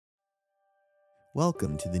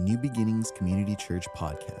Welcome to the New Beginnings Community Church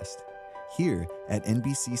podcast. Here at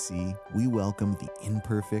NBCC, we welcome the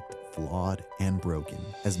imperfect, flawed, and broken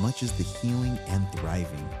as much as the healing and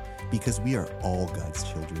thriving, because we are all God's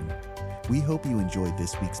children. We hope you enjoyed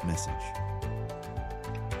this week's message.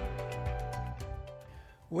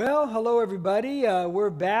 Well, hello everybody. We're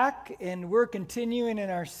back and we're continuing in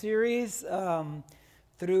our series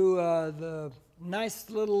through the nice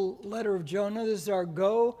little letter of Jonah. This is our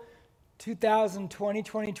Go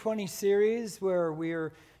 2020 series where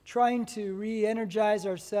we're trying to re-energize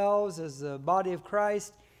ourselves as a body of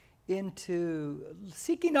Christ into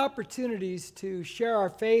seeking opportunities to share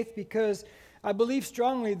our faith, because I believe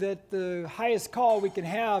strongly that the highest call we can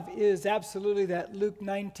have is absolutely that Luke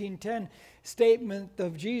 19:10 statement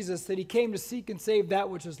of Jesus, that he came to seek and save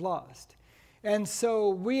that which is lost. And so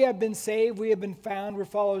we have been saved, we have been found, we're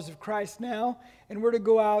followers of Christ now, and we're to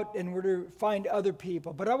go out and we're to find other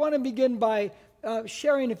people. But I want to begin by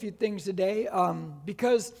sharing a few things today,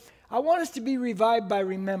 because I want us to be revived by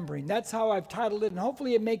remembering. That's how I've titled it, and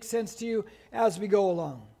hopefully it makes sense to you as we go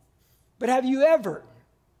along. But have you ever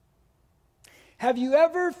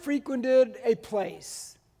frequented a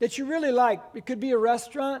place that you really like? It could be a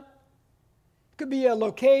restaurant, it could be a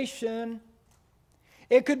location,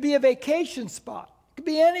 it could be a vacation spot. It could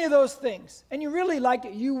be any of those things. And you really liked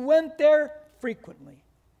it. You went there frequently.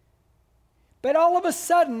 But all of a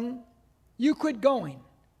sudden, you quit going.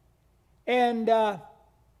 And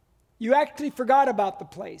you actually forgot about the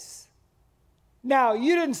place. Now,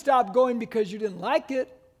 you didn't stop going because you didn't like it.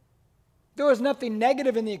 There was nothing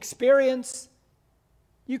negative in the experience.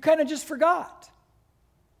 You kind of just forgot.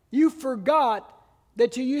 You forgot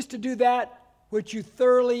that you used to do that which you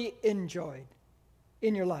thoroughly enjoyed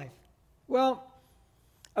in your life. Well,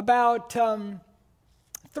 about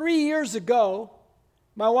 3 years ago,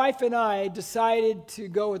 my wife and I decided to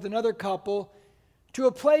go with another couple to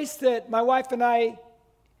a place that my wife and I,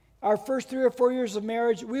 our first 3 or 4 years of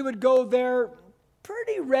marriage, we would go there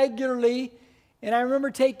pretty regularly. And I remember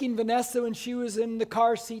taking Vanessa when she was in the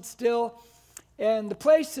car seat still. And the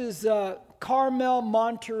place is Carmel,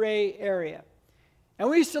 Monterey area. And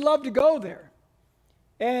we used to love to go there.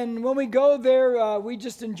 And when we go there, we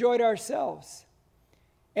just enjoyed ourselves.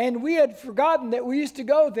 And we had forgotten that we used to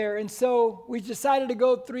go there, and so we decided to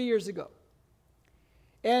go 3 years ago.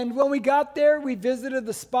 And when we got there, we visited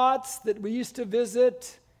the spots that we used to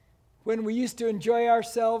visit when we used to enjoy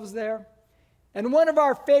ourselves there. And one of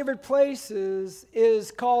our favorite places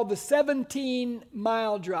is called the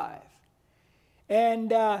 17-Mile Drive.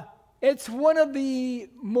 And it's one of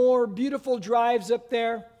the more beautiful drives up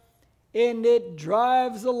there. And it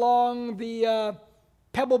drives along the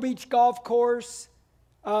Pebble Beach golf course.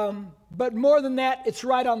 But more than that, it's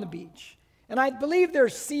right on the beach. And I believe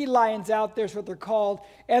there's sea lions out there, is what they're called.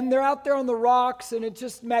 And they're out there on the rocks, and it's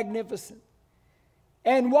just magnificent.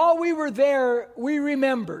 And while we were there, we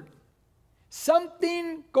remembered.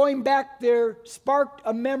 Something going back there sparked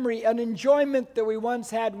a memory, an enjoyment that we once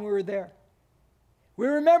had when we were there. We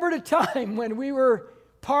remembered a time when we were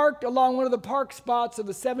parked along one of the park spots of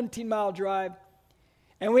the 17-Mile Drive,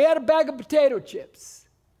 and we had a bag of potato chips.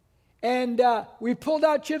 And we pulled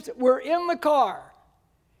out chips. We're in the car,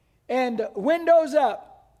 and windows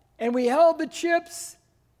up, and we held the chips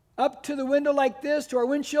up to the window like this, to our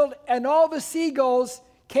windshield, and all the seagulls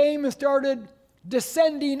came and started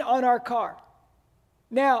descending on our car.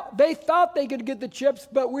 Now, they thought they could get the chips,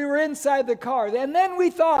 but we were inside the car. And then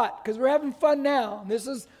we thought, because we're having fun now, this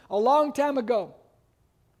is a long time ago,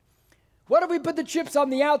 what if we put the chips on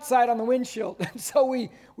the outside on the windshield? And so we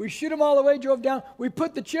shoot them all the way, drove down. We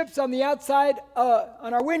put the chips on the outside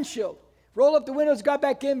on our windshield. Rolled up the windows, got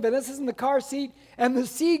back in. Vanessa's in the car seat. And the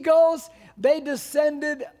seagulls, they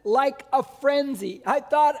descended like a frenzy. I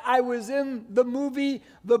thought I was in the movie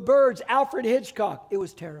The Birds, Alfred Hitchcock. It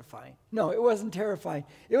was terrifying. No, it wasn't terrifying.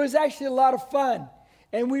 It was actually a lot of fun.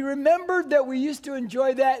 And we remembered that we used to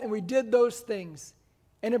enjoy that, and we did those things.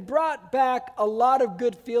 And it brought back a lot of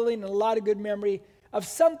good feeling and a lot of good memory of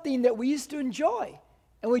something that we used to enjoy.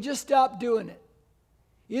 And we just stopped doing it.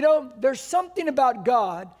 You know, there's something about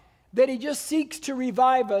God that he just seeks to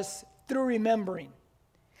revive us through remembering.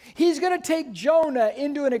 He's going to take Jonah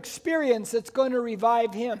into an experience that's going to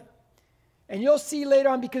revive him. And you'll see later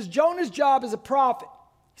on, because Jonah's job is a prophet.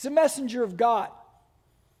 He's a messenger of God.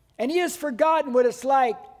 And he has forgotten what it's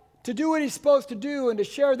like to do what he's supposed to do and to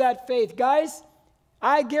share that faith. Guys,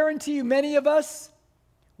 I guarantee you, many of us,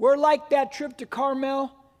 we're like that trip to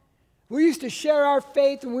Carmel. We used to share our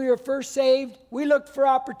faith when we were first saved. We looked for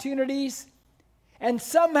opportunities. And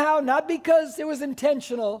somehow, not because it was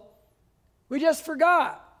intentional, we just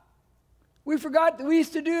forgot. We forgot that we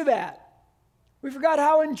used to do that. We forgot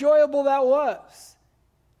how enjoyable that was.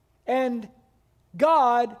 And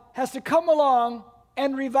God has to come along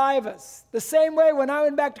and revive us. The same way when I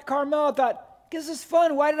went back to Carmel, I thought, this is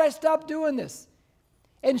fun. Why did I stop doing this?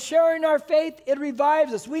 And sharing our faith, it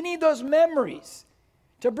revives us. We need those memories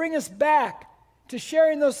to bring us back to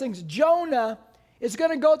sharing those things. Jonah is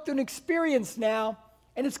going to go through an experience now,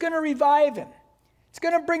 and it's going to revive him. It's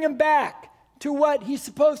going to bring him back to what he's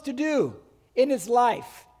supposed to do in his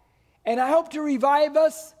life. And I hope to revive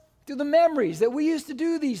us through the memories that we used to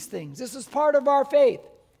do these things. This is part of our faith.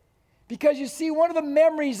 Because you see, one of the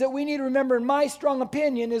memories that we need to remember, in my strong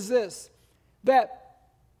opinion, is this, that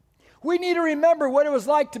we need to remember what it was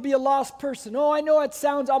like to be a lost person. Oh, I know it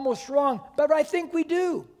sounds almost wrong, but I think we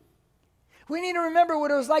do. We need to remember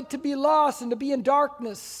what it was like to be lost and to be in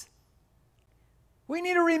darkness. We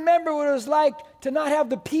need to remember what it was like to not have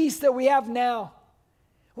the peace that we have now.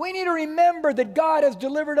 We need to remember that God has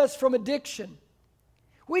delivered us from addiction.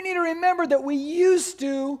 We need to remember that we used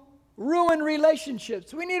to ruin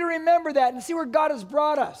relationships. We need to remember that and see where God has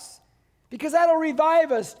brought us, because that'll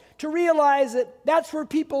revive us to realize that that's where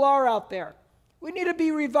people are out there. We need to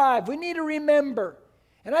be revived. We need to remember.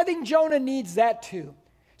 And I think Jonah needs that too.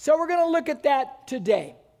 So we're going to look at that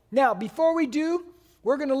today. Now, before we do,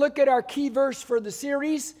 we're going to look at our key verse for the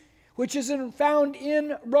series, which is found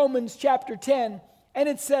in Romans chapter 10. And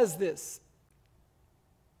it says this: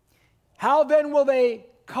 how then will they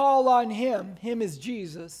call on him is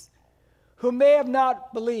Jesus, whom they have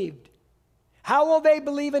not believed? How will they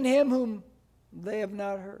believe in him whom they have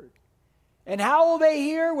not heard? And how will they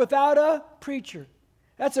hear without a preacher?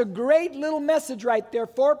 That's a great little message right there,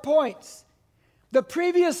 4 points. The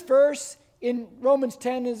previous verse in Romans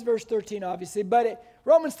 10 is verse 13, obviously, but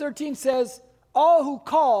Romans 13 says, all who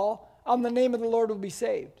call on the name of the Lord will be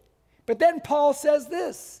saved. But then Paul says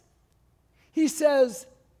this. He says,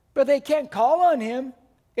 but they can't call on him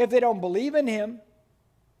if they don't believe in him.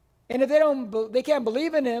 And if they can't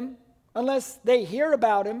believe in him unless they hear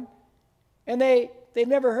about him, and they've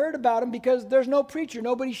never heard about him because there's no preacher,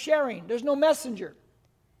 nobody's sharing, there's no messenger.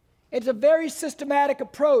 It's a very systematic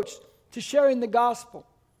approach to sharing the gospel.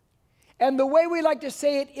 And the way we like to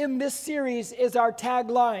say it in this series is our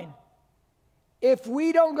tagline: if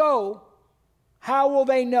we don't go, how will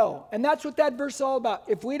they know? And that's what that verse is all about.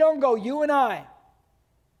 If we don't go, you and I,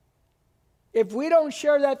 if we don't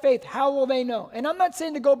share that faith, how will they know? And I'm not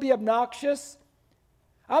saying to go be obnoxious.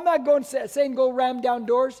 I'm not saying go ram down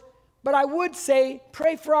doors. But I would say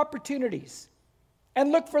pray for opportunities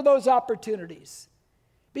and look for those opportunities.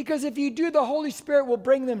 Because if you do, the Holy Spirit will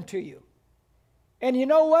bring them to you. And you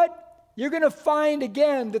know what? You're going to find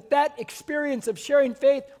again that experience of sharing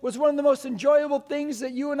faith was one of the most enjoyable things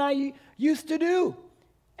that you and I used to do.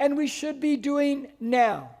 And we should be doing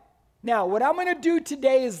now. Now, what I'm going to do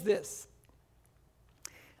today is this.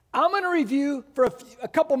 I'm going to review for a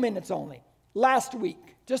couple minutes only last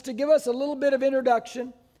week, just to give us a little bit of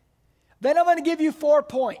introduction. Then I'm going to give you 4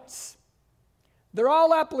 points. They're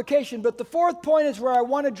all application, but the 4th point is where I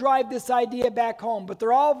want to drive this idea back home. But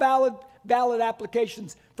they're all valid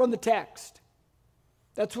applications from the text.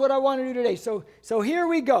 That's what I want to do today. So here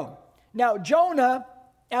we go. Now, Jonah,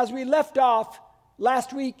 as we left off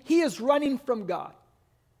last week, he is running from God.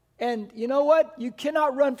 And you know what? You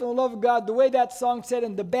cannot run from the love of God the way that song said,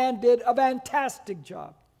 and the band did a fantastic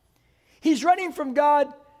job. He's running from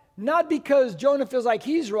God not because Jonah feels like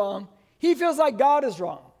he's wrong. He feels like God is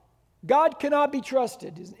wrong. God cannot be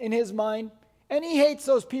trusted in his mind. And he hates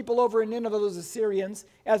those people over in Nineveh, those Assyrians,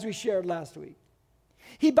 as we shared last week.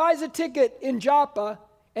 He buys a ticket in Joppa,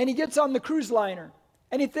 and he gets on the cruise liner.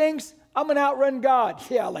 And he thinks, I'm going to outrun God.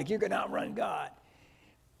 Yeah, like you're going to outrun God.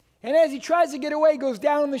 And as he tries to get away, he goes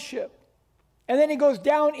down the ship. And then he goes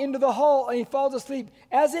down into the hull and he falls asleep.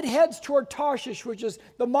 As it heads toward Tarshish, which is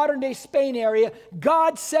the modern-day Spain area,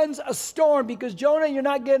 God sends a storm because, Jonah, you're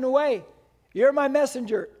not getting away. You're my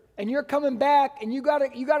messenger. And you're coming back, and you got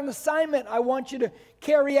an assignment I want you to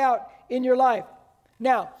carry out in your life.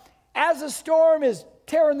 Now, as the storm is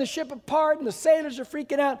tearing the ship apart and the sailors are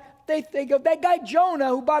freaking out, they go, that guy Jonah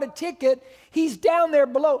who bought a ticket, he's down there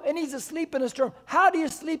below, and he's asleep in a storm. How do you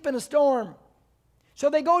sleep in a storm? So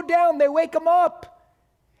they go down, they wake him up,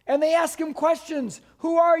 and they ask him questions.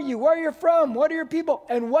 Who are you? Where are you from? What are your people?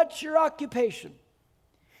 And what's your occupation?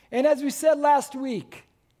 And as we said last week,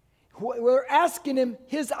 we're asking him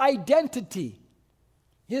his identity.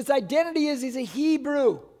 His identity is he's a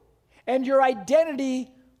Hebrew. And your identity,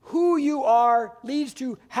 who you are, leads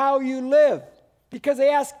to how you live. Because they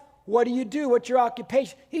ask, what do you do? What's your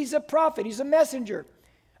occupation? He's a prophet. He's a messenger.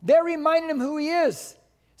 They're reminding him who he is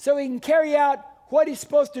so he can carry out what he's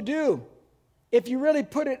supposed to do. if you really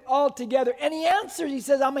put it all together. And he answers, he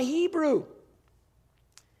says, I'm a Hebrew.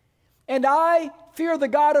 And I fear the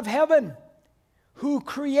God of heaven, who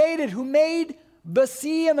made the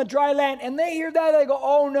sea and the dry land. And they hear that, they go,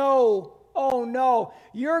 oh no,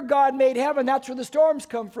 your God made heaven. That's where the storms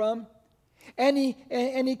come from. And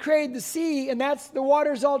he created the sea, and that's the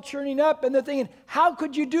waters all churning up. And they're thinking, how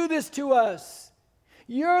could you do this to us?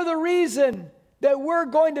 You're the reason that we're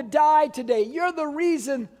going to die today. You're the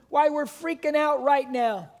reason why we're freaking out right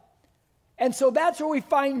now. And so that's where we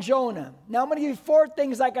find Jonah. Now I'm going to give you 4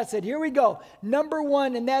 things, like I said. Here we go. Number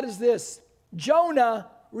 1, and that is this. Jonah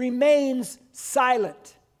remains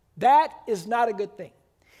silent. That is not a good thing.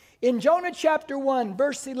 In Jonah chapter 1,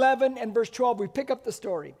 verse 11 and verse 12, we pick up the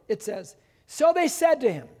story. It says, so they said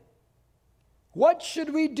to him, what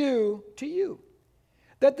should we do to you,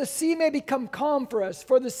 that the sea may become calm for us?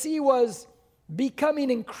 For the sea was becoming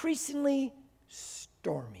increasingly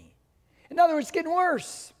stormy. In other words, getting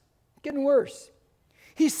worse.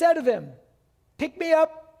 He said to them, pick me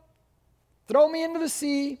up, throw me into the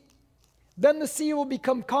sea, then the sea will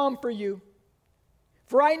become calm for you.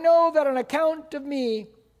 For I know that on account of me,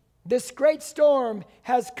 this great storm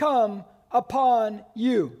has come upon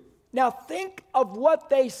you. Now think of what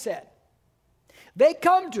they said. They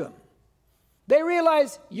come to him. They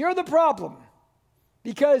realize you're the problem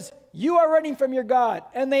because you are running from your God.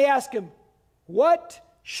 And they ask him, what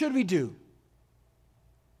should we do?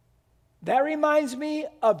 That reminds me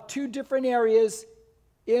of 2 different areas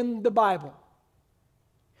in the Bible.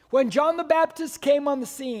 When John the Baptist came on the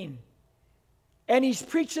scene and he's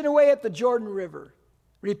preaching away at the Jordan River,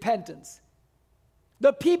 repentance.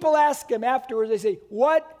 The people ask him afterwards, they say,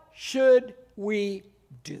 what should we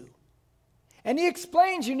do? And he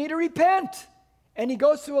explains, you need to repent. And he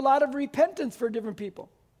goes through a lot of repentance for different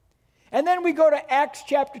people. And then we go to Acts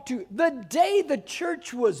chapter 2. The day the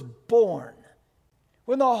church was born,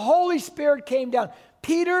 when the Holy Spirit came down,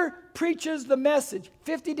 Peter preaches the message.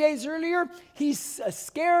 50 days earlier, he's a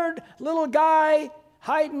scared little guy,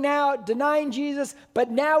 hiding out, denying Jesus, but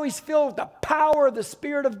now he's filled with the power of the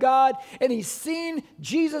Spirit of God, and he's seen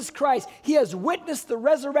Jesus Christ. He has witnessed the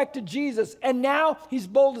resurrected Jesus, and now he's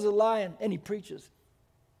bold as a lion, and he preaches.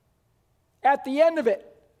 At the end of it,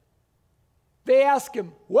 they ask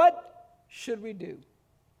him, what should we do?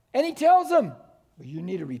 And he tells them, well, you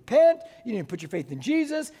need to repent, you need to put your faith in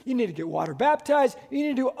Jesus, you need to get water baptized, you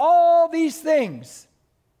need to do all these things.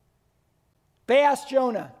 They asked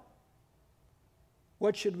Jonah,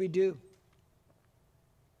 what should we do?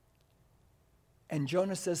 And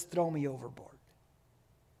Jonah says, throw me overboard.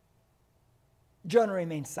 Jonah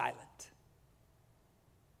remains silent.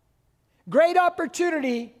 Great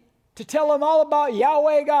opportunity to tell them all about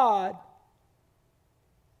Yahweh God,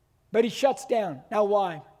 but he shuts down. Now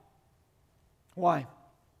why? Why?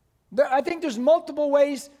 I think there's multiple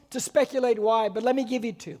ways to speculate why, but let me give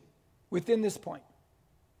you 2 within this point.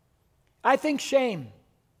 I think shame.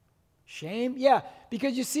 Shame? Yeah,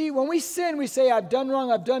 because you see, when we sin, we say, I've done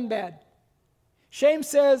wrong, I've done bad. Shame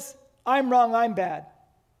says, I'm wrong, I'm bad.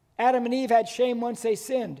 Adam and Eve had shame once they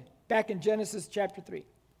sinned, back in Genesis chapter 3.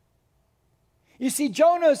 You see,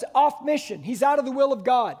 Jonah's off mission. He's out of the will of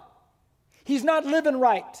God. He's not living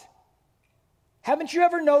right. Haven't you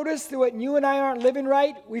ever noticed that when you and I aren't living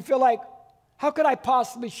right, we feel like, how could I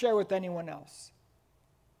possibly share with anyone else?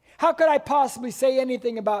 How could I possibly say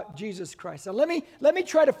anything about Jesus Christ? Now, let me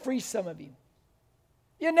try to free some of you.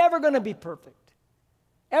 You're never going to be perfect.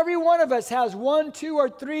 Every one of us has 1, 2, or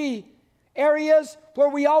 3 areas where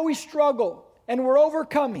we always struggle and we're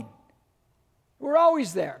overcoming. We're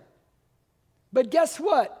always there. But guess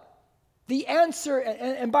what? The answer,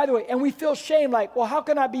 and by the way, and we feel shame like, well, how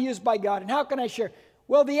can I be used by God? And how can I share?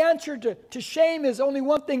 Well, the answer to shame is only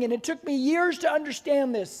one thing, and it took me years to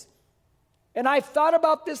understand this. And I've thought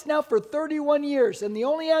about this now for 31 years, and the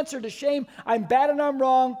only answer to shame, I'm bad and I'm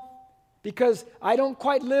wrong because I don't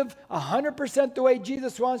quite live 100% the way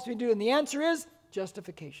Jesus wants me to do. And the answer is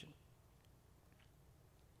justification.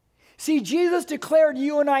 See, Jesus declared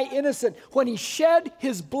you and I innocent when he shed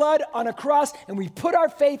his blood on a cross and we put our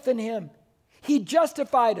faith in him. He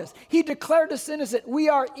justified us. He declared us innocent. We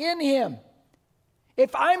are in him.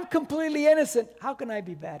 If I'm completely innocent, how can I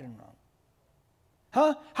be bad and wrong?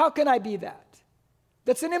 Huh? How can I be that?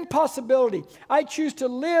 That's an impossibility. I choose to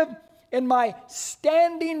live in my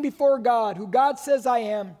standing before God, who God says I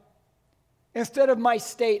am, instead of my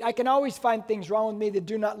state. I can always find things wrong with me that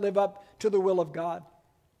do not live up to the will of God.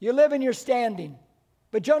 You live in your standing.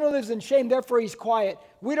 But Jonah lives in shame, therefore he's quiet.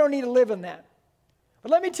 We don't need to live in that.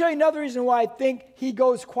 But let me tell you another reason why I think he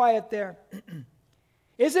goes quiet there.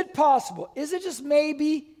 Is it possible? Is it just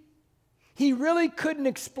maybe he really couldn't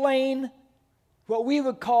explain what we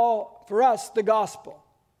would call, for us, the gospel.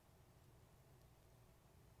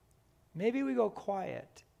 Maybe we go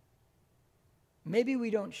quiet. Maybe we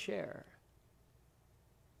don't share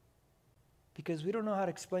because we don't know how to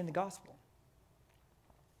explain the gospel.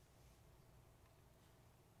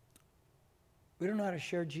 We don't know how to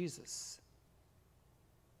share Jesus.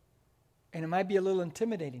 And it might be a little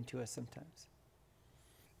intimidating to us sometimes.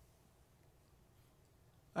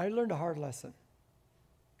 I learned a hard lesson.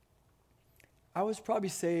 I was probably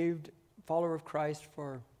saved, follower of Christ,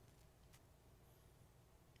 for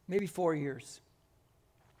maybe 4 years.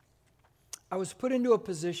 I was put into a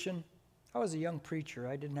position. I was a young preacher.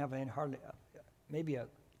 I didn't have maybe a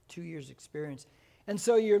 2 years experience. And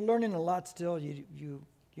so you're learning a lot still. You're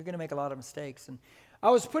going to make a lot of mistakes. And I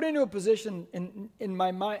was put into a position in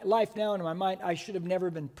my life now, in my mind, I should have never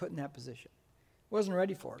been put in that position. Wasn't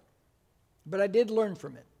ready for it. But I did learn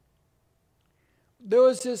from it. There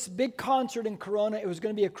was this big concert in Corona. It was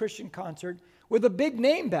going to be a Christian concert with a big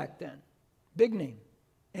name back then. Big name.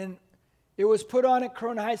 And it was put on at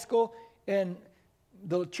Corona High School. And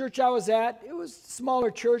the church I was at, it was a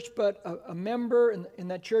smaller church, but a member in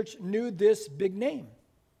that church knew this big name.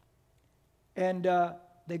 And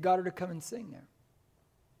they got her to come and sing there.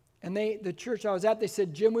 And the church I was at, they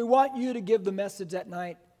said, Jim, we want you to give the message that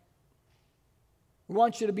night. We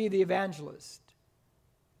want you to be the evangelist.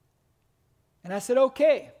 And I said,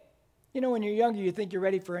 okay. You know, when you're younger, you think you're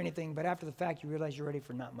ready for anything, but after the fact, you realize you're ready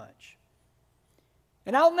for not much.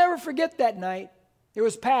 And I'll never forget that night. It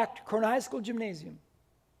was packed, Corona High School gymnasium.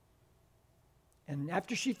 And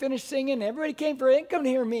after she finished singing, everybody came for it. They didn't come to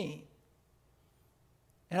hear me.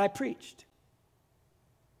 And I preached.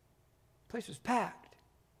 The place was packed.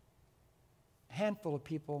 A handful of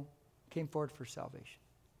people came forward for salvation.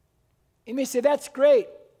 You may say, that's great.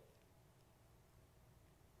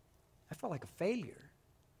 I felt like a failure.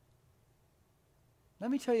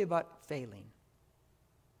 Let me tell you about failing.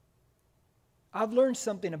 I've learned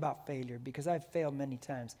something about failure because I've failed many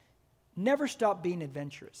times. Never stop being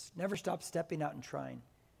adventurous. Never stop stepping out and trying.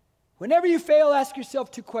 Whenever you fail, ask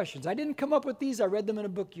yourself 2 questions. I didn't come up with these. I read them in a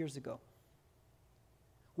book years ago.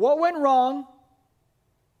 What went wrong?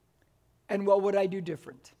 And what would I do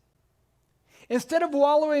different? Instead of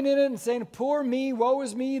wallowing in it and saying, poor me, woe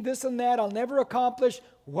is me, this and that, I'll never accomplish,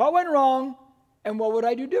 what went wrong and what would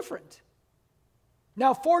I do different?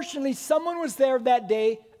 Now, fortunately, someone was there that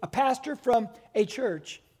day, a pastor from a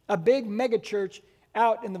church, a big mega church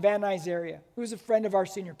out in the Van Nuys area, who was a friend of our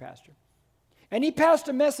senior pastor. And he passed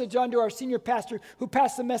a message on to our senior pastor, who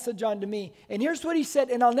passed the message on to me. And here's what he said,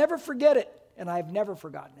 and I'll never forget it, and I've never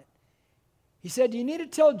forgotten it. He said, you need to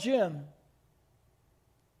tell Jim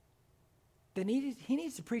that he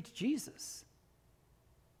needs to preach Jesus.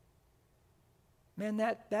 Man,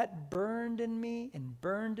 that burned in me,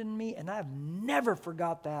 and I've never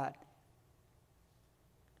forgot that.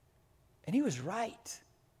 And he was right.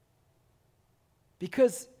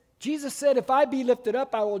 Because Jesus said, if I be lifted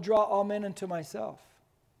up, I will draw all men unto myself.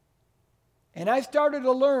 And I started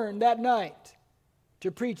to learn that night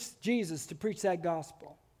to preach Jesus, to preach that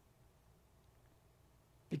gospel.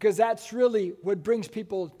 Because that's really what brings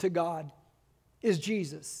people to God, is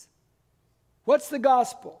Jesus. What's the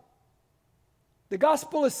gospel? The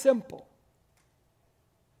gospel is simple.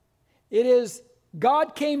 It is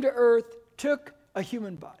God came to earth, took a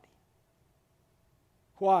human body.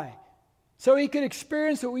 Why? So he could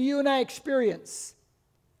experience what you and I experience.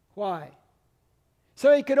 Why?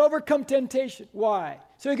 So he could overcome temptation. Why?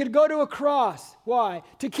 So he could go to a cross. Why?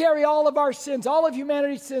 To carry all of our sins, all of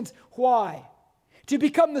humanity's sins. Why? To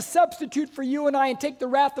become the substitute for you and I and take the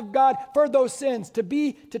wrath of God for those sins. To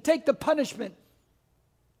take the punishment.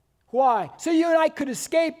 Why? So you and I could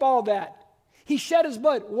escape all that. He shed his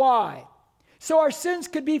blood. Why? So our sins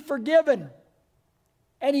could be forgiven.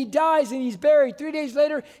 And he dies and he's buried. 3 days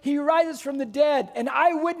later, he rises from the dead. And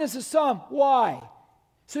eyewitnesses saw him. Why?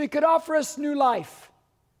 So he could offer us new life.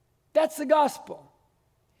 That's the gospel.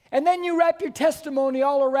 And then you wrap your testimony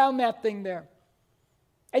all around that thing there.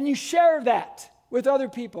 And you share that with other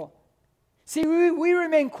people. See, we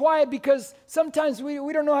remain quiet because sometimes we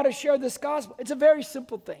don't know how to share this gospel. It's a very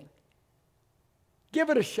simple thing. Give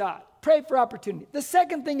it a shot. Pray for opportunity. The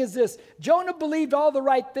second thing is this. Jonah believed all the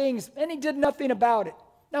right things, and he did nothing about it.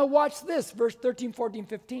 Now watch this, verse 13, 14,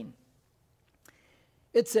 15.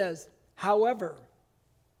 It says, however.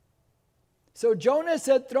 So Jonah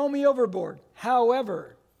said, throw me overboard.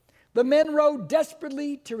 However, the men rowed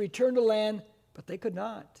desperately to return to land, but they could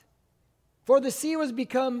not. For the sea was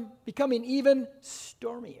becoming even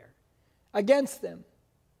stormier against them.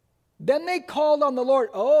 Then they called on the Lord.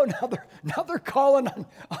 Oh, now they're calling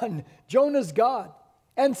on Jonah's God.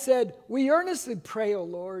 and said, "We earnestly pray, O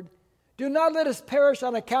Lord, do not let us perish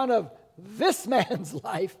on account of this man's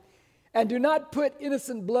life, and do not put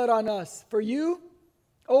innocent blood on us. For you,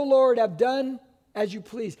 O Lord, have done as you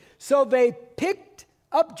please." So they picked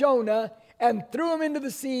up Jonah and threw him into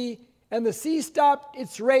the sea, and the sea stopped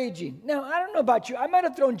its raging. Now, I don't know about you. I might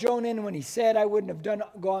have thrown Jonah in when he said. I wouldn't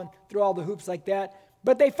have gone through all the hoops like that.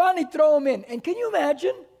 But they finally throw him in. And can you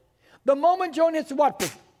imagine? The moment Jonah hits the water,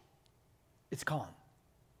 it's calm.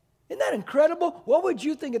 Isn't that incredible? What would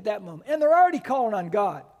you think at that moment? And they're already calling on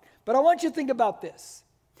God. But I want you to think about this.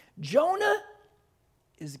 Jonah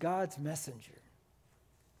is God's messenger.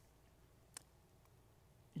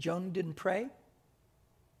 Jonah didn't pray.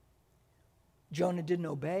 Jonah didn't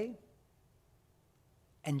obey.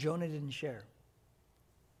 And Jonah didn't share.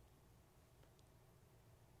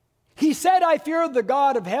 He said, "I fear the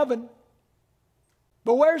God of heaven."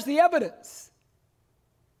 But where's the evidence?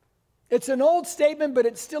 It's an old statement, but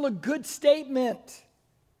it's still a good statement.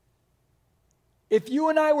 If you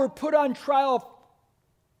and I were put on trial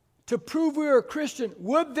to prove we were a Christian,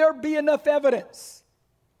 would there be enough evidence?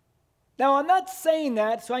 Now, I'm not saying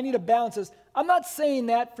that, so I need to balance this. I'm not saying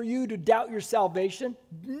that for you to doubt your salvation.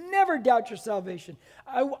 Never doubt your salvation.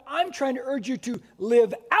 I'm trying to urge you to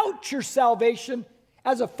live out your salvation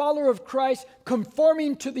as a follower of Christ,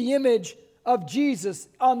 conforming to the image of Jesus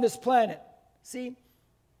on this planet. See?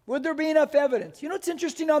 Would there be enough evidence? You know what's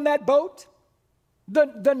interesting on that boat?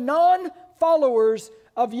 The non-followers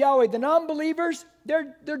of Yahweh, the non-believers, they're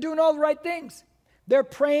doing all the right things. They're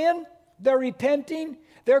praying, they're repenting,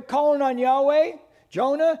 they're calling on Yahweh.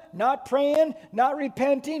 Jonah, not praying, not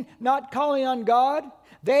repenting, not calling on God.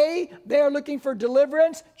 They are looking for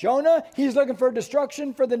deliverance. Jonah, he's looking for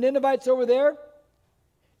destruction for the Ninevites over there.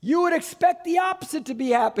 You would expect the opposite to be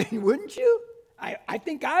happening, wouldn't you? I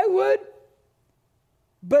think I would.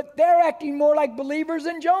 But they're acting more like believers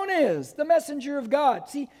than Jonah is, the messenger of God.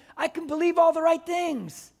 See, I can believe all the right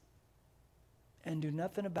things and do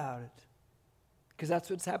nothing about it, because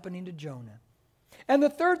that's what's happening to Jonah. And the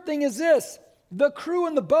third thing is this: the crew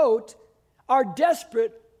in the boat are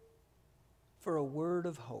desperate for a word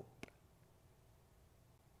of hope.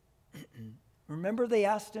 Remember, they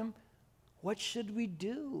asked him, "What should we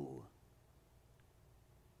do?"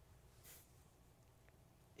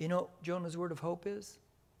 You know what Jonah's word of hope is?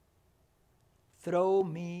 "Throw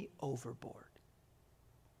me overboard."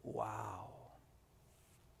 Wow.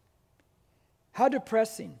 How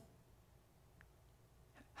depressing.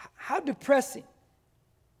 How depressing.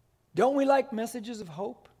 Don't we like messages of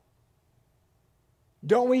hope?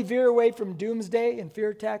 Don't we veer away from doomsday and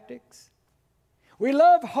fear tactics? We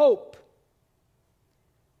love hope.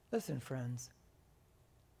 Listen, friends,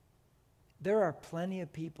 there are plenty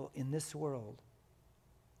of people in this world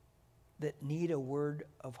that need a word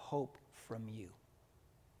of hope from you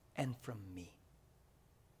and from me.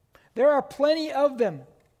 There are plenty of them.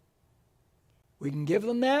 We can give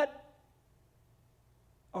them that,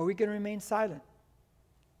 or we can remain silent.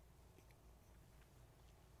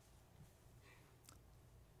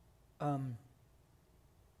 I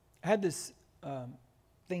had this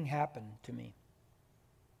thing happen to me.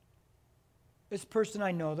 This person,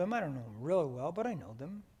 I know them. I don't know them really well, but I know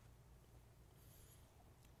them.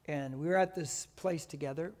 And we were at this place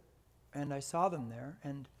together, and I saw them there.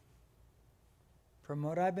 And from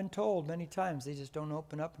what I've been told many times, they just don't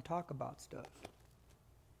open up and talk about stuff.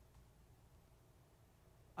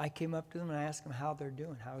 I came up to them and I asked them how they're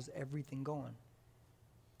doing. How's everything going?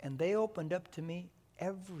 And they opened up to me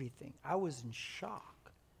everything. I was in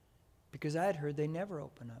shock because I had heard they never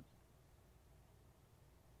open up.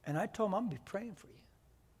 And I told them, I'm going to be praying for you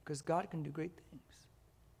because God can do great things.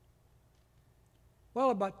 Well,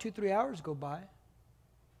 about 2-3 hours go by,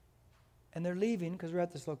 and they're leaving because we're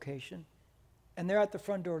at this location, and they're at the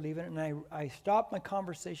front door leaving, and I stopped my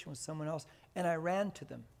conversation with someone else, and I ran to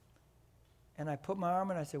them, and I put my arm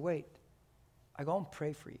and I said, wait, I go and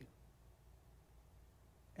pray for you.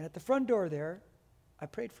 And at the front door there, I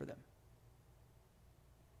prayed for them.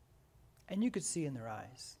 And you could see in their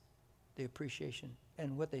eyes the appreciation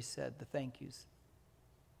and what they said, the thank yous.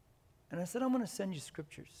 And I said, I'm going to send you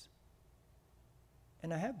scriptures.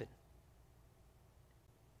 And I have been.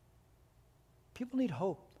 People need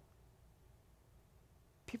hope.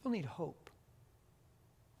 People need hope.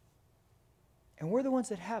 And we're the ones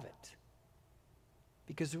that have it.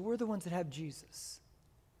 Because we're the ones that have Jesus.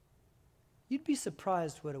 You'd be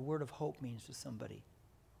surprised what a word of hope means to somebody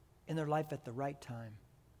in their life at the right time.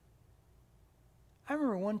 I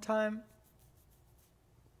remember one time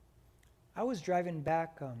I was driving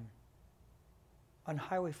back on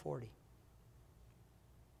Highway 40.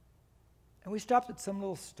 And we stopped at some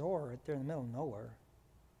little store right there in the middle of nowhere.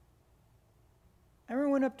 I remember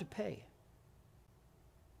I went up to pay.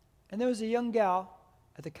 And there was a young gal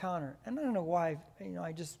at the counter. And I don't know why,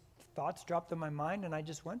 I just, thoughts dropped in my mind and I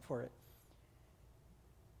just went for it.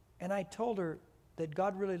 And I told her that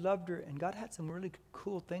God really loved her and God had some really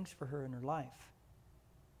cool things for her in her life.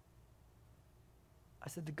 I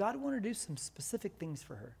said, did God want to do some specific things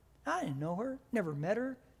for her? I didn't know her, never met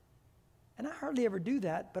her. And I hardly ever do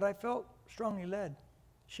that, but I felt strongly led.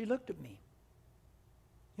 She looked at me.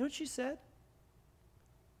 You know what she said?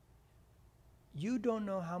 You don't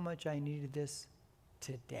know how much I needed this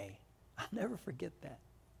today. I'll never forget that.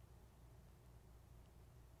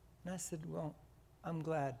 And I said, well, I'm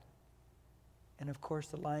glad. And of course,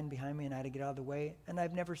 the line behind me, and I had to get out of the way, and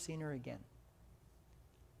I've never seen her again.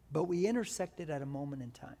 But we intersected at a moment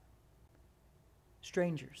in time.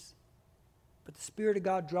 Strangers. But the Spirit of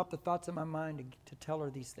God dropped the thoughts in my mind to tell her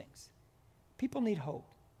these things. People need hope.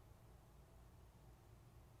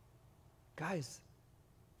 Guys,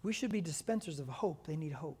 we should be dispensers of hope. They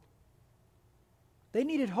need hope. They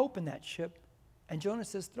needed hope in that ship. And Jonah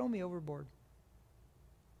says, throw me overboard.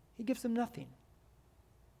 He gives them nothing.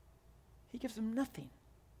 He gives them nothing.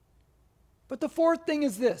 But the fourth thing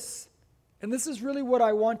is this, and this is really what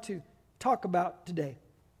I want to talk about today.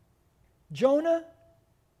 Jonah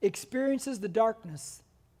experiences the darkness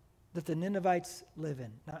that the Ninevites live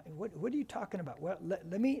in. Now, what are you talking about? Well,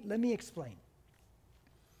 let me explain.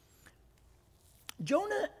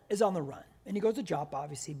 Jonah is on the run, and he goes to Joppa,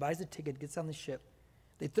 obviously, buys a ticket, gets on the ship.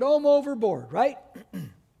 They throw him overboard, right?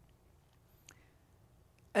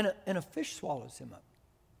 and a fish swallows him up.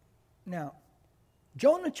 Now,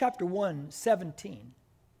 Jonah chapter 1, 17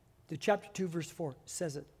 to chapter 2, verse 4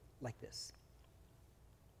 says it like this.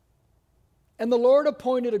 And the Lord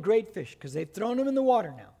appointed a great fish, because they've thrown him in the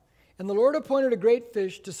water now. And the Lord appointed a great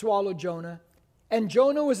fish to swallow Jonah. And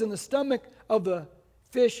Jonah was in the stomach of the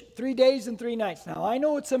fish 3 days and 3 nights. Now, I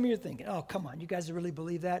know what some of you are thinking. Oh, come on, you guys really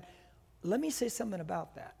believe that? Let me say something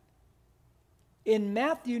about that. In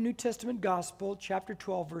Matthew, New Testament Gospel, chapter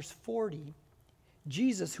 12, verse 40,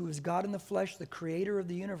 Jesus, who is God in the flesh, the creator of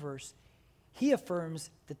the universe, he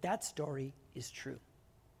affirms that that story is true.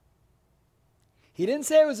 He didn't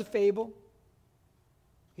say it was a fable.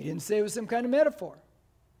 He didn't say it was some kind of metaphor.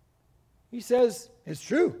 He says it's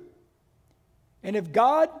true. And if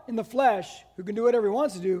God in the flesh, who can do whatever he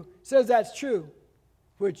wants to do, says that's true,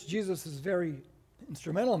 which Jesus is very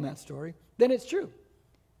instrumental in that story, then it's true.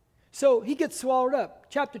 So he gets swallowed up.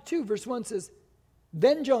 Chapter 2, verse 1 says,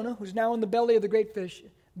 then Jonah, who's now in the belly of the great fish,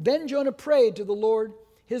 then Jonah prayed to the Lord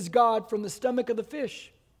his God from the stomach of the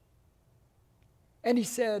fish. And he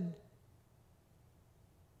said,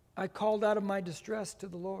 I called out of my distress to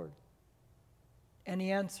the Lord, and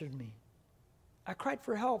he answered me. I cried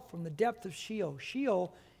for help from the depth of Sheol.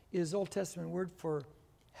 Sheol is Old Testament word for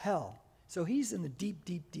hell. So he's in the deep,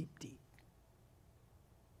 deep, deep, deep.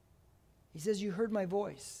 He says, you heard my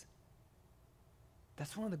voice.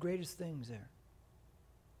 That's one of the greatest things there.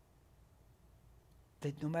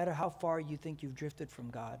 That no matter how far you think you've drifted from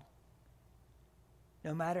God,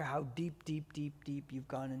 no matter how deep, deep, deep, deep you've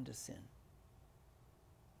gone into sin,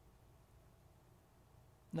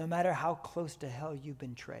 no matter how close to hell you've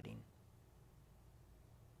been treading,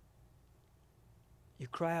 you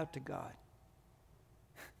cry out to God,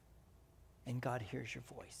 and God hears your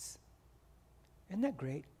voice. Isn't that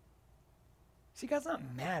great? See, God's not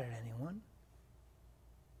mad at anyone.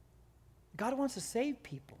 God wants to save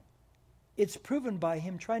people. It's proven by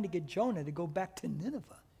him trying to get Jonah to go back to Nineveh,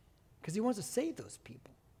 because he wants to save those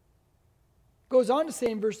people. Goes on to say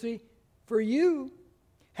in verse 3, for you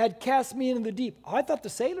had cast me into the deep. Oh, I thought the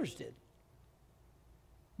sailors did.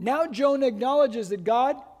 Now Jonah acknowledges that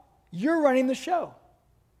God, you're running the show.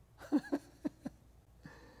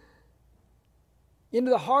 Into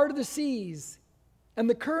the heart of the seas, and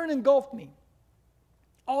the current engulfed me.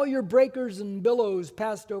 All your breakers and billows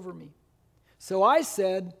passed over me. So I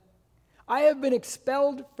said, I have been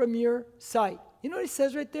expelled from your sight. You know what he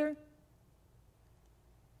says right there?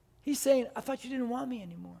 He's saying, I thought you didn't want me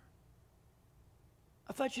anymore.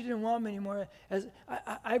 I thought you didn't want me anymore.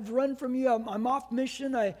 I've run from you. I'm off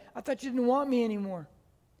mission. I thought you didn't want me anymore.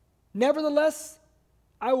 Nevertheless,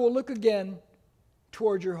 I will look again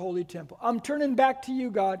toward your holy temple. I'm turning back to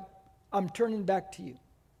you, God. I'm turning back to you.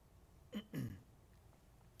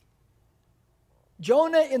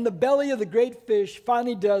 Jonah in the belly of the great fish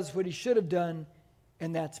finally does what he should have done,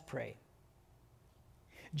 and that's pray.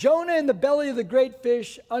 Jonah in the belly of the great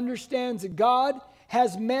fish understands that God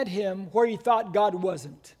has met him where he thought God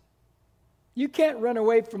wasn't. You can't run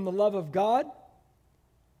away from the love of God.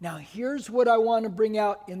 Now, here's what I want to bring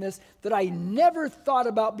out in this that I never thought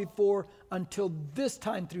about before until this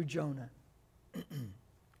time through Jonah.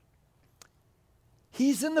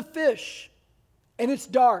 He's in the fish, and it's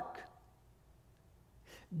dark.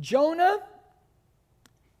 Jonah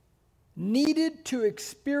needed to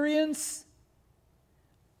experience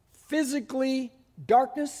physically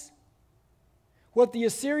darkness, what the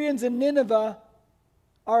Assyrians in Nineveh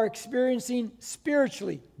are experiencing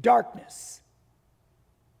spiritually, darkness.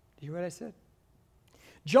 Do you hear what I said?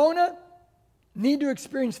 Jonah needed to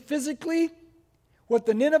experience physically what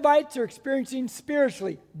the Ninevites are experiencing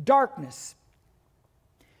spiritually, darkness.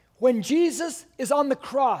 When Jesus is on the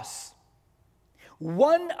cross,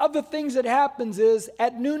 one of the things that happens is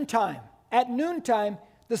at noontime,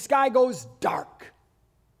 the sky goes dark.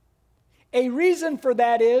 A reason for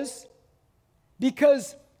that is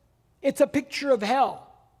because it's a picture of hell.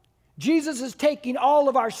 Jesus is taking all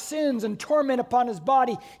of our sins and torment upon his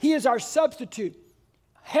body. He is our substitute.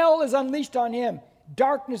 Hell is unleashed on him.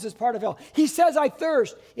 Darkness is part of hell. He says, I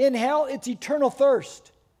thirst. In hell, it's eternal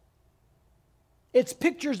thirst. It's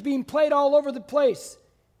pictures being played all over the place,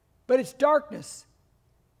 but it's darkness.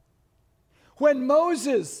 When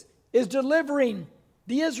Moses is delivering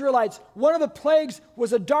the Israelites, one of the plagues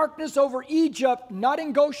was a darkness over Egypt, not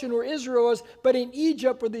in Goshen where Israel was, but in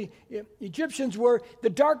Egypt where the Egyptians were. The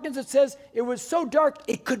darkness, it says, it was so dark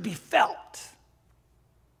it could be felt.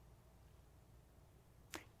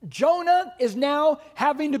 Jonah is now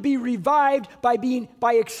having to be revived by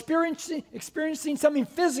experiencing something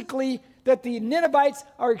physically that the Ninevites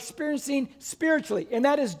are experiencing spiritually, and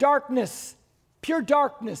that is darkness, pure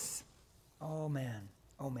darkness. Oh man,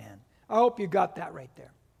 oh man. I hope you got that right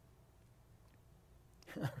there.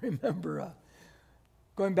 I remember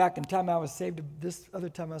going back in time, I was saved, this other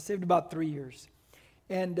time I was saved about 3 years.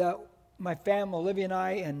 And my family, Olivia and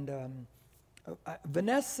I, and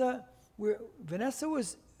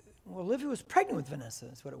Olivia was pregnant with Vanessa,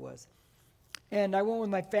 that's what it was. And I went with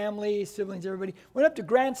my family, siblings, everybody. Went up to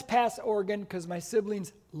Grants Pass, Oregon, because my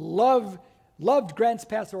siblings loved Grants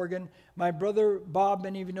Pass, Oregon. My brother, Bob,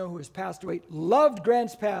 many of you know who has passed away, loved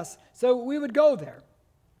Grants Pass. So we would go there.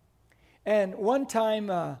 And one time,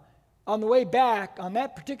 on the way back, on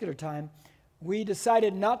that particular time, we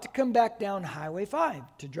decided not to come back down Highway 5,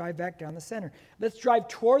 to drive back down the center. Let's drive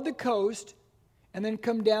toward the coast and then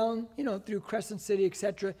come down, through Crescent City,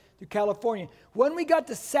 etc., through California. When we got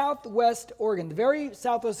to Southwest Oregon, the very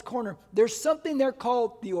southwest corner, there's something there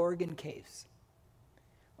called the Oregon Caves.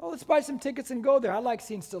 Oh, let's buy some tickets and go there. I like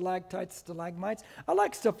seeing stalactites, stalagmites. I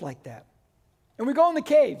like stuff like that. And we go in the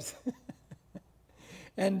caves.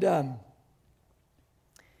 And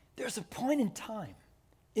there's a point in time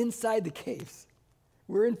inside the caves.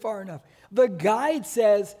 We're in far enough. The guide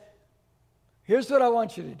says, here's what I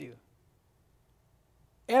want you to do.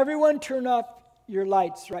 Everyone turn off your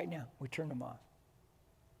lights right now. We turn them off.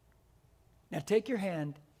 Now take your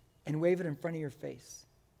hand and wave it in front of your face.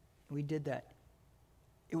 We did that.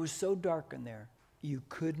 It was so dark in there, you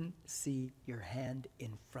couldn't see your hand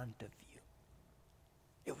in front of you.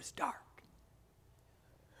 It was dark.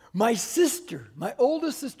 My sister, my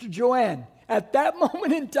oldest sister, Joanne, at that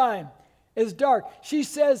moment in time, is dark. She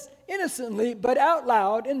says innocently, but out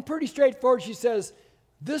loud and pretty straightforward, she says,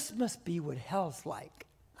 this must be what hell's like.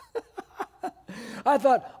 I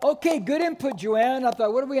thought, okay, good input, Joanne. I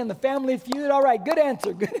thought, what are we on the Family Feud? All right, good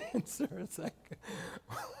answer, good answer. It's like,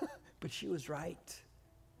 but she was right.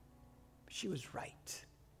 She was right.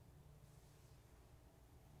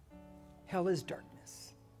 Hell is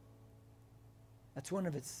darkness. That's one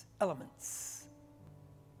of its elements,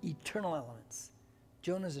 eternal elements.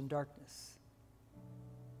 Jonah's in darkness.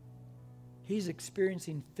 He's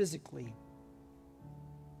experiencing physically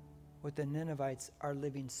what the Ninevites are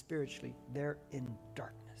living spiritually. They're in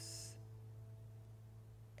darkness.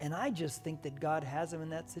 And I just think that God has him in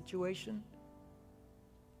that situation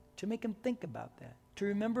to make him think about that, to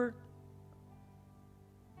remember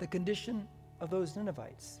the condition of those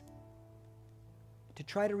Ninevites, to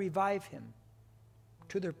try to revive him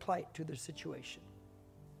to their plight, to their situation.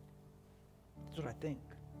 That's what I think.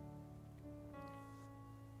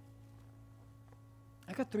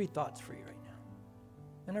 I got 3 thoughts for you right now.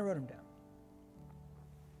 And I wrote them down.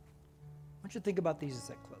 I want you to think about these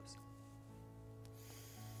as I close.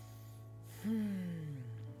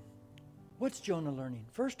 What's Jonah learning?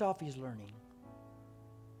 First off, he's learning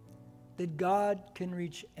that God can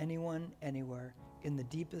reach anyone, anywhere, in the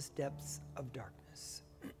deepest depths of darkness.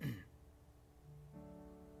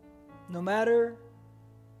 No matter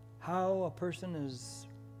how a person has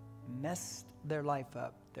messed their life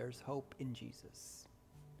up, there's hope in Jesus.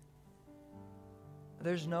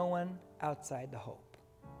 There's no one outside the hope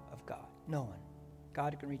of God. No one.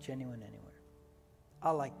 God can reach anyone, anywhere.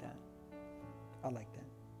 I like that. I like that.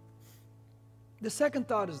 The second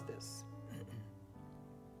thought is this.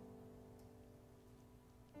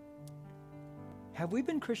 Have we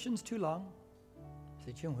been Christians too long? I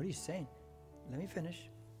said, Jim, what are you saying? Let me finish.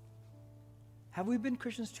 Have we been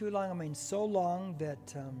Christians too long? I mean, so long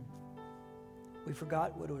that we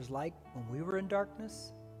forgot what it was like when we were in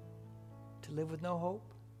darkness to live with no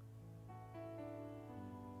hope?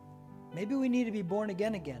 Maybe we need to be born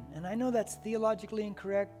again. And I know that's theologically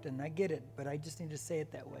incorrect, and I get it, but I just need to say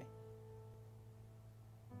it that way.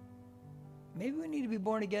 Maybe we need to be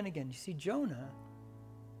born again. You see, Jonah,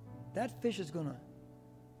 that fish is going to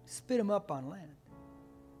spit him up on land.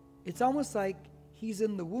 It's almost like he's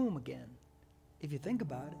in the womb again, if you think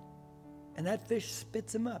about it. And that fish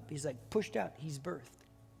spits him up. He's like pushed out. He's birthed.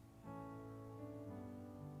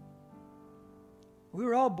 We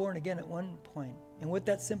were all born again at one point. And what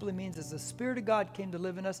that simply means is the Spirit of God came to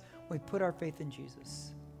live in us when we put our faith in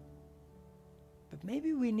Jesus. But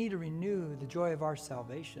maybe we need to renew the joy of our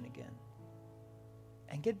salvation again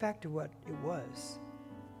and get back to what it was.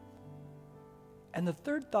 And the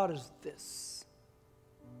third thought is this.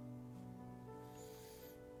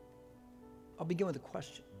 I'll begin with a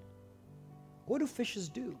question. What do fishes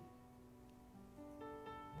do?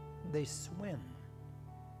 They swim.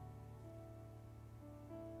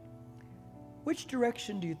 Which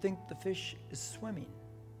direction do you think the fish is swimming?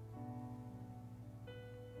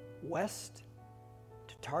 West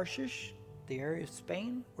to Tarshish, the area of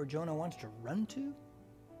Spain where Jonah wants to run to?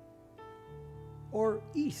 Or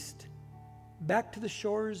east, back to the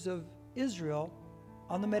shores of Israel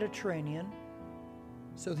on the Mediterranean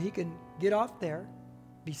so that he can get off there,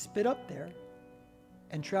 be spit up there,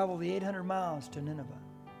 and travel the 800 miles to Nineveh?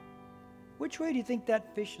 Which way do you think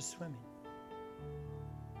that fish is swimming?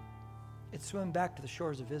 It's swimming back to the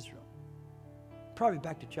shores of Israel, probably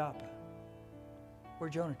back to Joppa, where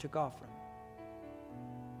Jonah took off from.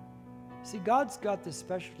 See, God's got this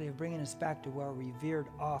specialty of bringing us back to where we veered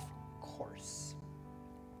off course.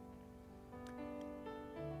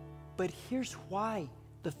 But here's why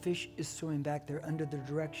the fish is swimming back there under the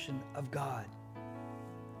direction of God.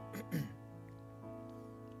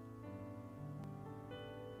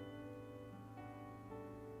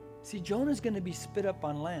 See, Jonah's going to be spit up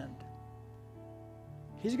on land.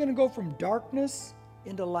 He's going to go from darkness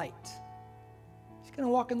into light. He's going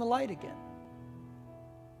to walk in the light again.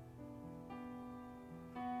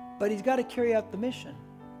 But he's got to carry out the mission.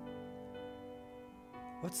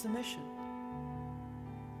 What's the mission?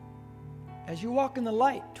 As you walk in the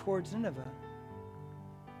light towards Nineveh,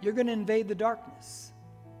 you're going to invade the darkness.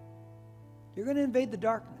 You're going to invade the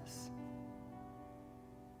darkness.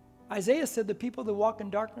 Isaiah said the people that walk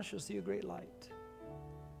in darkness shall see a great light.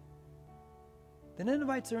 The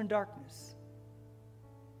Ninevites are in darkness.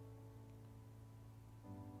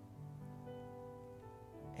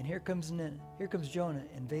 And here comes Jonah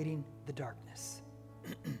invading the darkness.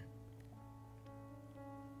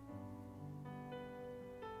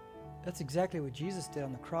 That's exactly what Jesus did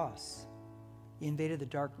on the cross. He invaded the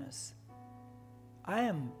darkness. I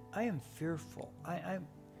am fearful. I'm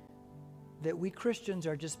that we Christians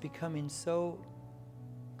are just becoming so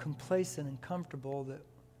complacent and comfortable that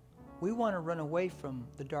we want to run away from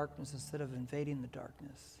the darkness instead of invading the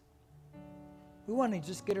darkness. We want to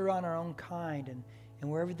just get around our own kind and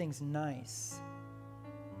where everything's nice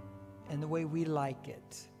and the way we like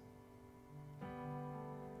it.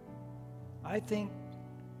 I think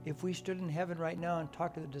if we stood in heaven right now and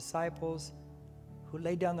talked to the disciples who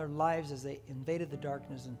laid down their lives as they invaded the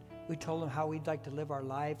darkness and we told them how we'd like to live our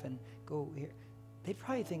life and go here, they'd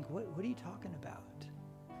probably think, what are you talking about?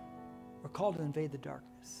 We're called to invade the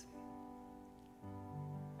darkness.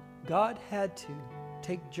 God had to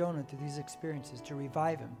take Jonah through these experiences to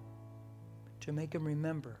revive him, to make him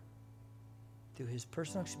remember through his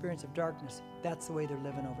personal experience of darkness, that's the way they're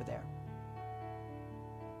living over there.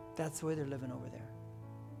 That's the way they're living over there.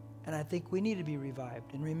 And I think we need to be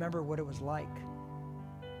revived and remember what it was like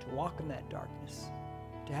to walk in that darkness,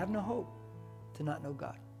 to have no hope, to not know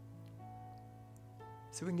God.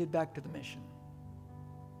 So we can get back to the mission.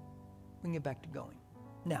 We can get back to going.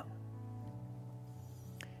 Now,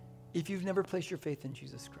 if you've never placed your faith in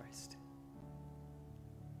Jesus Christ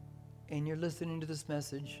and you're listening to this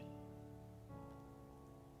message,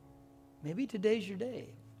 maybe today's your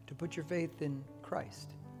day to put your faith in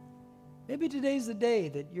Christ. Maybe today's the day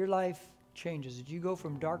that your life changes, that you go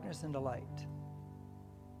from darkness into light.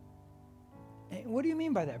 And what do you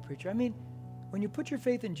mean by that, preacher? I mean, when you put your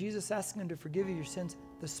faith in Jesus, asking him to forgive you your sins,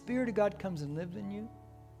 the Spirit of God comes and lives in you,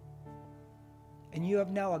 and you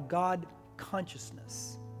have now a God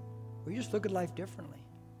consciousness where you just look at life differently.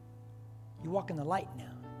 You walk in the light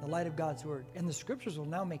now. the light of God's word. And the scriptures will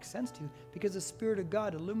now make sense to you because the Spirit of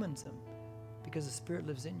God illumines them, because the Spirit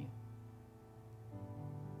lives in you.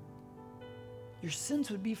 Your sins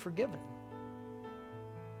would be forgiven.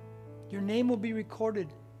 Your name will be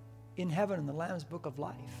recorded in heaven in the Lamb's book of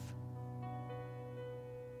life.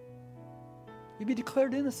 You'll be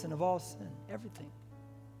declared innocent of all sin, everything.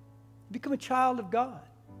 You become a child of God.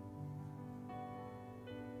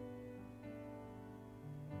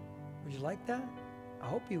 Would you like that? I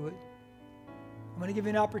hope you would. I'm going to give you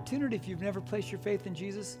an opportunity, if you've never placed your faith in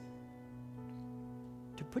Jesus,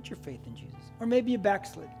 to put your faith in Jesus. Or maybe you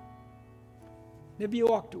backslid. Maybe you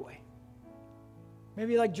walked away.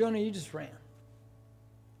 Maybe like Jonah, you just ran.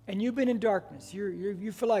 And you've been in darkness.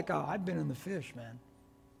 You feel like, oh, I've been in the fish, man.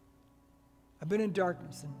 I've been in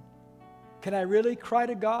darkness. And can I really cry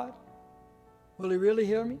to God? Will he really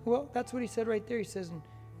hear me? Well, that's what he said right there. He says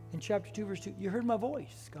in chapter 2, verse 2, you heard my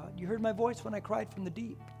voice, God. You heard my voice when I cried from the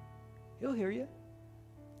deep. He'll hear you.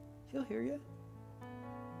 He'll hear you.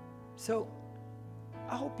 So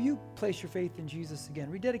I hope you place your faith in Jesus again.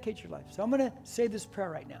 Rededicate your life. So I'm going to say this prayer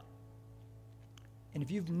right now. And if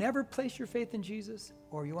you've never placed your faith in Jesus,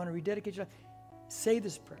 or you want to rededicate your life, say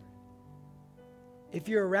this prayer. If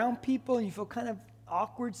you're around people and you feel kind of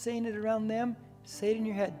awkward saying it around them, say it in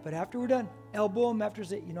your head. But after we're done, elbow them after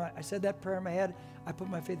say, I said that prayer in my head. I put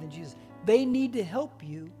my faith in Jesus. They need to help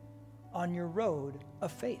you on your road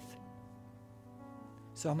of faith.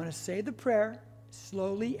 So I'm going to say the prayer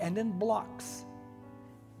slowly and in blocks.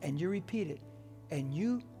 And you repeat it. And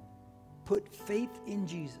you put faith in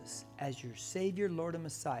Jesus as your Savior, Lord, and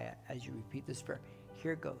Messiah as you repeat this prayer.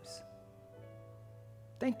 Here it goes.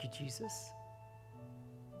 Thank you, Jesus,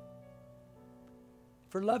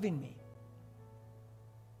 for loving me,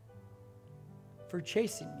 for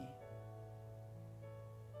chasing me,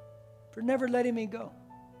 for never letting me go.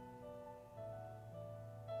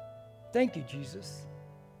 Thank you, Jesus,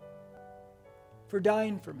 for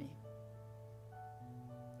dying for me,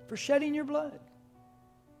 for shedding your blood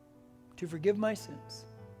to forgive my sins.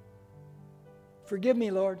 Forgive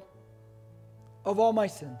me, Lord, of all my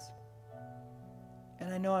sins.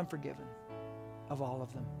 And I know I'm forgiven of all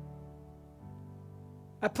of them.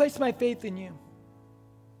 I place my faith in you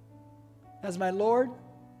as my Lord,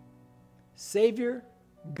 Savior,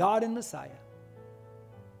 God, and Messiah.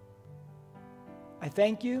 I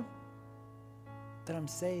thank you that I'm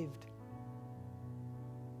saved.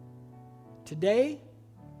 Today,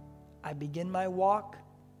 I begin my walk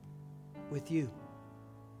with you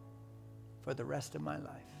for the rest of my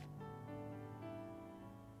life.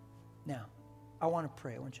 Now, I want to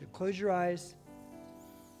pray. I want you to close your eyes,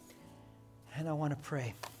 and I want to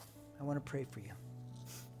pray. I want to pray for you.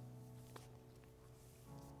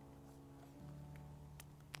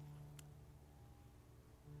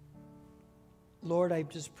 Lord, I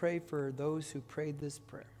just pray for those who prayed this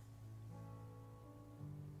prayer.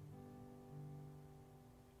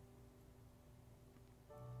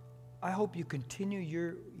 I hope you continue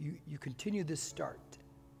you continue this start.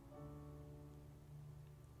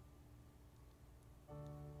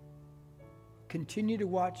 Continue to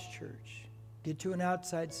watch church. Get to an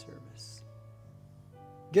outside service.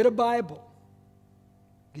 Get a Bible.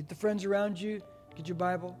 Get the friends around you. Get your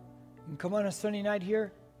Bible. You can come on a Sunday night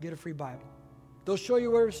here. Get a free Bible. They'll show you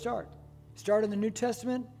where to start. Start in the New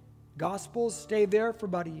Testament. Gospels. Stay there for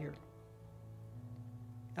about a year.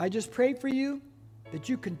 I just pray for you that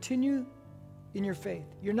you continue in your faith.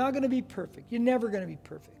 You're not going to be perfect. You're never going to be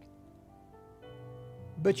perfect.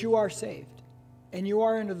 But you are saved. And you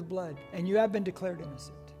are under the blood. And you have been declared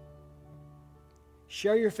innocent.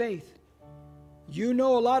 Share your faith. You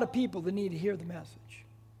know a lot of people that need to hear the message.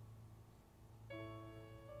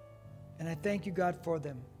 And I thank you, God, for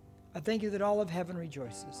them. I thank you that all of heaven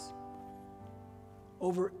rejoices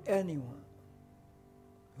over anyone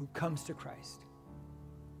who comes to Christ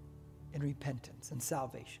in repentance and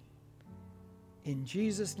salvation. In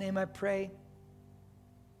Jesus' name I pray.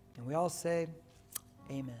 And we all say,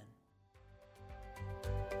 amen.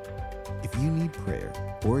 If you need prayer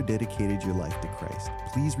or dedicated your life to Christ,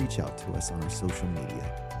 please reach out to us on our social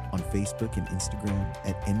media, on Facebook and Instagram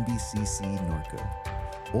at NBCC Norco,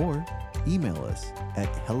 or email us at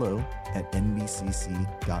hello@nbcc.com.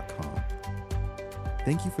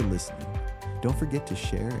 Thank you for listening. Don't forget to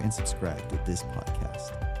share and subscribe to this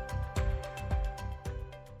podcast.